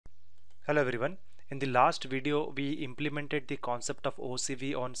Hello everyone. In the last video, we implemented the concept of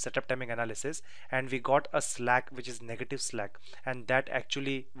OCV on setup timing analysis and we got a slack which is negative slack, and that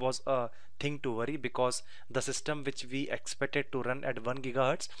actually was a thing to worry because the system which we expected to run at 1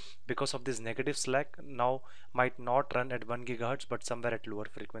 gigahertz because of this negative slack now might not run at 1 gigahertz but somewhere at lower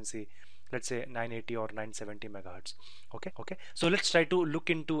frequency, let's say 980 or 970 megahertz. Okay, so let's try to look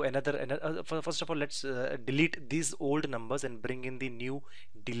into another first of all, let's delete these old numbers and bring in the new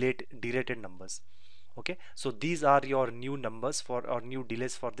deleted numbers. Okay, so these are your new numbers for or new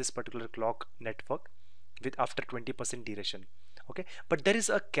delays for this particular clock network with after 20% duration. Okay, but there is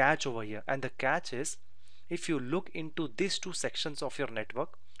a catch over here, and the catch is if you look into these two sections of your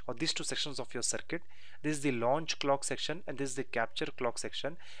network or these two sections of your circuit, this is the launch clock section and this is the capture clock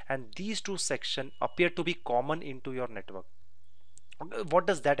section, and these two sections appear to be common into your network. What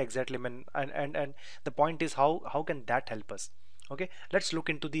does that exactly mean? And the point is how can that help us? Okay, let's look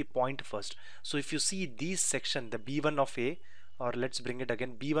into the point first. So if you see these section, the B1 of A, or let's bring it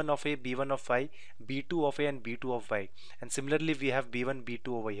again, B1 of A, B1 of Y, B2 of A and B2 of Y, and similarly we have B1 B2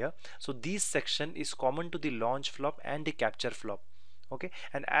 over here. So this section is common to the launch flop and the capture flop. Okay,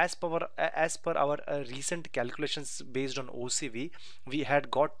 and as per our recent calculations based on OCV, we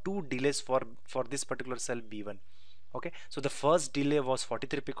had got two delays for this particular cell B1. Okay, so the first delay was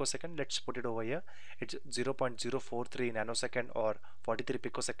 43 picosecond. Let's put it over here. It's 0.043 nanosecond or 43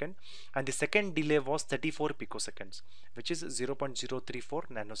 picosecond, and the second delay was 34 picoseconds, which is 0.034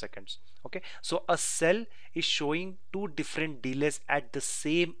 nanoseconds. Okay, so a cell is showing two different delays at the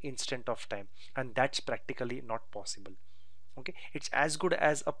same instant of time, and that's practically not possible. Okay, it's as good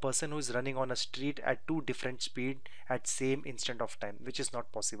as a person who is running on a street at two different speed at same instant of time, which is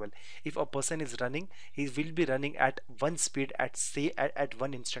not possible. If a person is running, he will be running at one speed at say at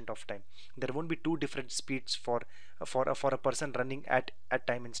one instant of time. There won't be two different speeds for a person running at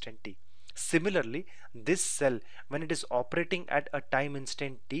time instant t. Similarly, this cell, when it is operating at a time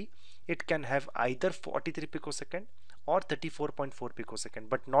instant t, it can have either 43 picosecond or 34.4 picosecond,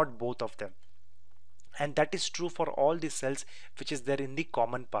 but not both of them. And that is true for all the cells which is there in the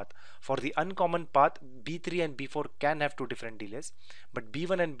common path. For the uncommon path, B3 and B4 can have two different delays, but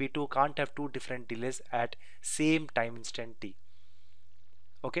B1 and B2 can't have two different delays at same time instant t.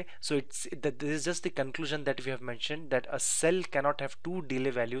 Okay, so this is just the conclusion that we have mentioned, that a cell cannot have two delay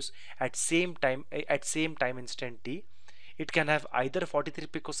values at same time instant t. It can have either 43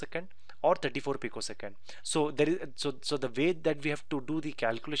 picosecond or 34 picosecond. So there is so the way that we have to do the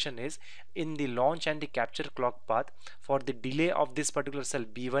calculation is in the launch and the capture clock path. For the delay of this particular cell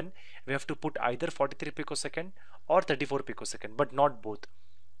B1, we have to put either 43 picosecond or 34 picosecond, but not both.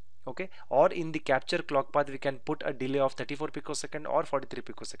 Okay, or in the capture clock path we can put a delay of 34 picosecond or 43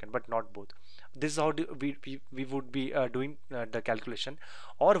 picosecond, but not both. This is how we would be doing the calculation.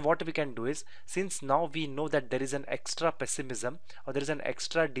 Or what we can do is, since now we know that there is an extra pessimism or there is an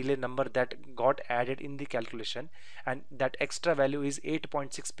extra delay number that got added in the calculation, and that extra value is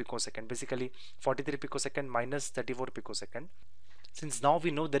 8.6 picosecond, basically 43 picosecond minus 34 picosecond. Since now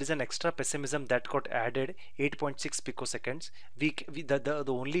we know there is an extra pessimism that got added 8.6 picoseconds, the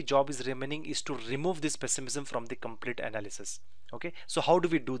only job is remaining is to remove this pessimism from the complete analysis. Okay, so how do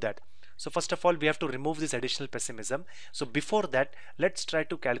we do that? So first of all, we have to remove this additional pessimism. So before that, let's try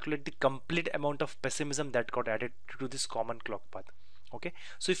to calculate the complete amount of pessimism that got added to this common clock path. Okay,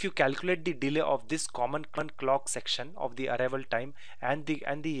 so if you calculate the delay of this common clock section of the arrival time and the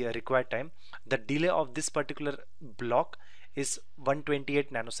required time, the delay of this particular block is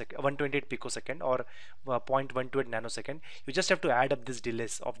 128 nanosecond, 128 picosecond, or 0.128 nanosecond. You just have to add up these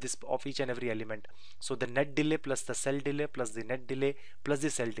delays of each and every element. So the net delay plus the cell delay plus the net delay plus the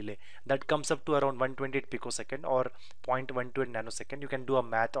cell delay, that comes up to around 128 picosecond or 0.128 nanosecond. You can do a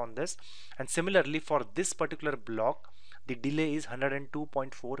math on this. And similarly for this particular block, the delay is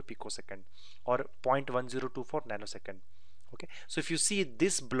 102.4 picosecond or 0.1024 nanosecond. Okay, so if you see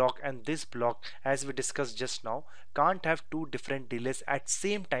this block and this block, as we discussed just now, can't have two different delays at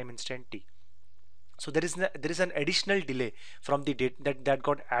same time instant t. So there is an additional delay from the data that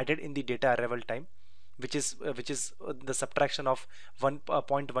got added in the data arrival time, which is the subtraction of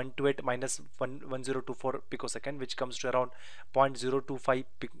 0.128 minus 1024 picosecond, which comes to around 0.025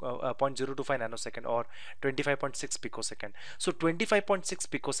 nanosecond or 25.6 picosecond. So 25.6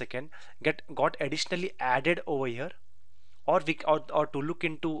 picosecond got additionally added over here. Or to look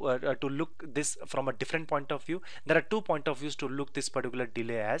into to look this from a different point of view, there are two point of views to look this particular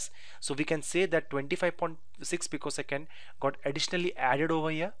delay as. So we can say that 25.6 picosecond got additionally added over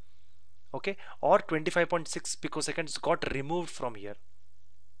here, okay, or 25.6 picoseconds got removed from here.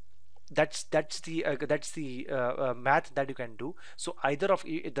 that's the math that you can do. So either of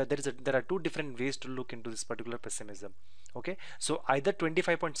there are two different ways to look into this particular pessimism. Okay, so either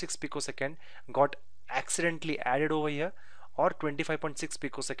 25.6 picosecond got accidentally added over here, or 25.6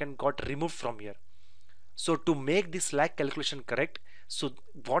 picosecond got removed from here. So to make this slack calculation correct, so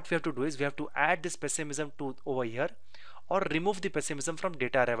what we have to do is we have to add this pessimism to over here, or remove the pessimism from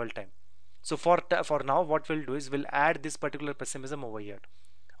data arrival time. So for now, what we'll do is we'll add this particular pessimism over here.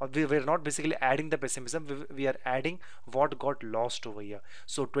 Or we're not basically adding the pessimism, we are adding what got lost over here.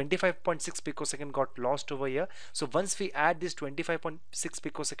 So 25.6 picosecond got lost over here. So once we add this 25.6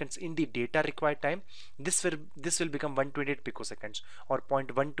 picoseconds in the data required time, this will become 128 picoseconds, or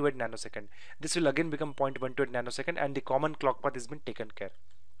 0.128 nanosecond. This will again become 0.128 nanosecond, and the common clock path has been taken care.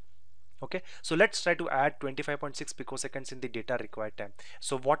 Okay, so let's try to add 25.6 picoseconds in the data required time.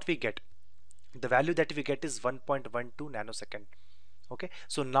 So what we get, the value that we get is 1.12 nanosecond. Okay,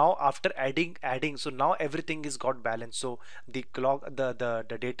 so now after adding, so now everything is got balanced. So the clock, the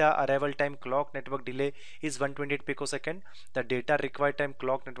data arrival time clock network delay is 128 picosecond. The data required time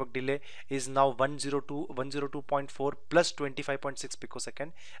clock network delay is now 102.4 plus 25.6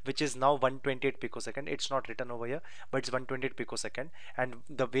 picosecond, which is now 128 picosecond. It's not written over here, but it's 128 picosecond. And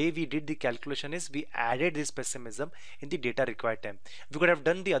the way we did the calculation is we added this pessimism in the data required time. We could have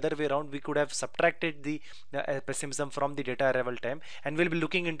done the other way around. We could have subtracted the pessimism from the data arrival time, and we'll be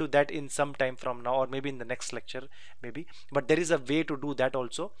looking into that in some time from now, or maybe in the next lecture maybe. But there is a way to do that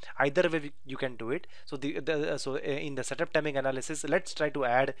also. Either way you can do it. So in the setup timing analysis, let's try to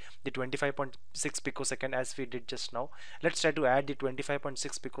add the 25.6 picosecond as we did just now. Let's try to add the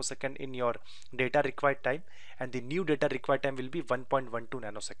 25.6 picosecond in your data required time, and the new data required time will be 1.12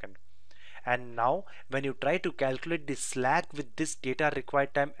 nanosecond. And now when you try to calculate the slack with this data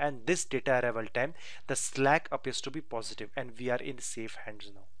required time and this data arrival time, the slack appears to be positive, and we are in safe hands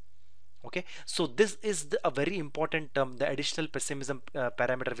now. Okay, so this is a very important term, the additional pessimism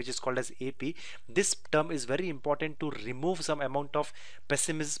parameter, which is called as AP. This term is very important to remove some amount of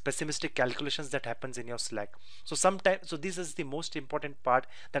pessimistic calculations that happens in your slack. So sometimes, so this is the most important part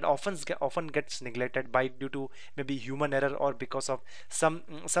that often gets neglected by due to maybe human error, or because of some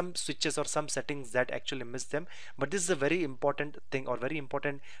switches or some settings that actually miss them. But this is a very important thing, or very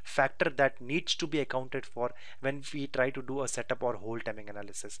important factor that needs to be accounted for when we try to do a setup or hold timing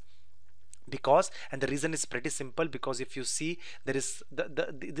analysis. And the reason is pretty simple, because if you see, there is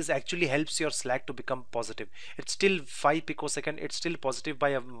this actually helps your slack to become positive. It's still 5 picosecond, it's still positive by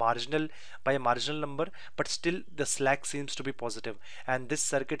a marginal number, but still the slack seems to be positive, and this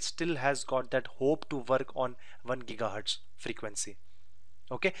circuit still has got that hope to work on 1 gigahertz frequency.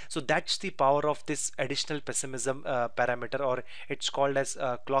 Okay, so that's the power of this additional pessimism parameter, or it's called as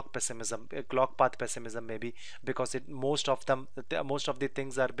clock pessimism, clock path pessimism maybe, because most of the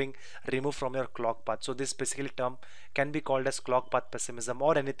things are being removed from your clock path. So this basically term can be called as clock path pessimism,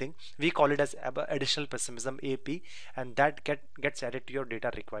 or anything. We call it as additional pessimism, AP, and that gets added to your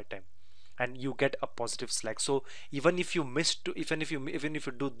data required time, and you get a positive slack. So even if you even if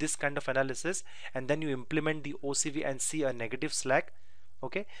you do this kind of analysis and then you implement the OCV and see a negative slack,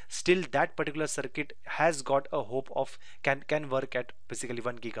 okay, still that particular circuit has got a hope of can work at basically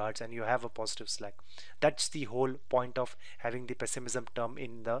 1 gigahertz, and you have a positive slack. That's the whole point of having the pessimism term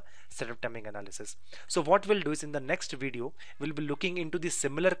in the setup timing analysis. So what we'll do is, in the next video we'll be looking into the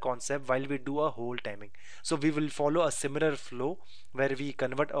similar concept while we do a hold timing. So we will follow a similar flow where we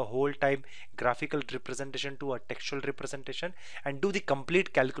convert a hold time graphical representation to a textual representation, and do the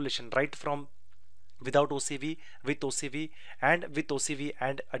complete calculation right from without OCV, with OCV, and with OCV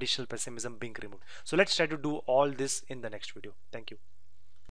and additional pessimism being removed. So let's try to do all this in the next video. Thank you.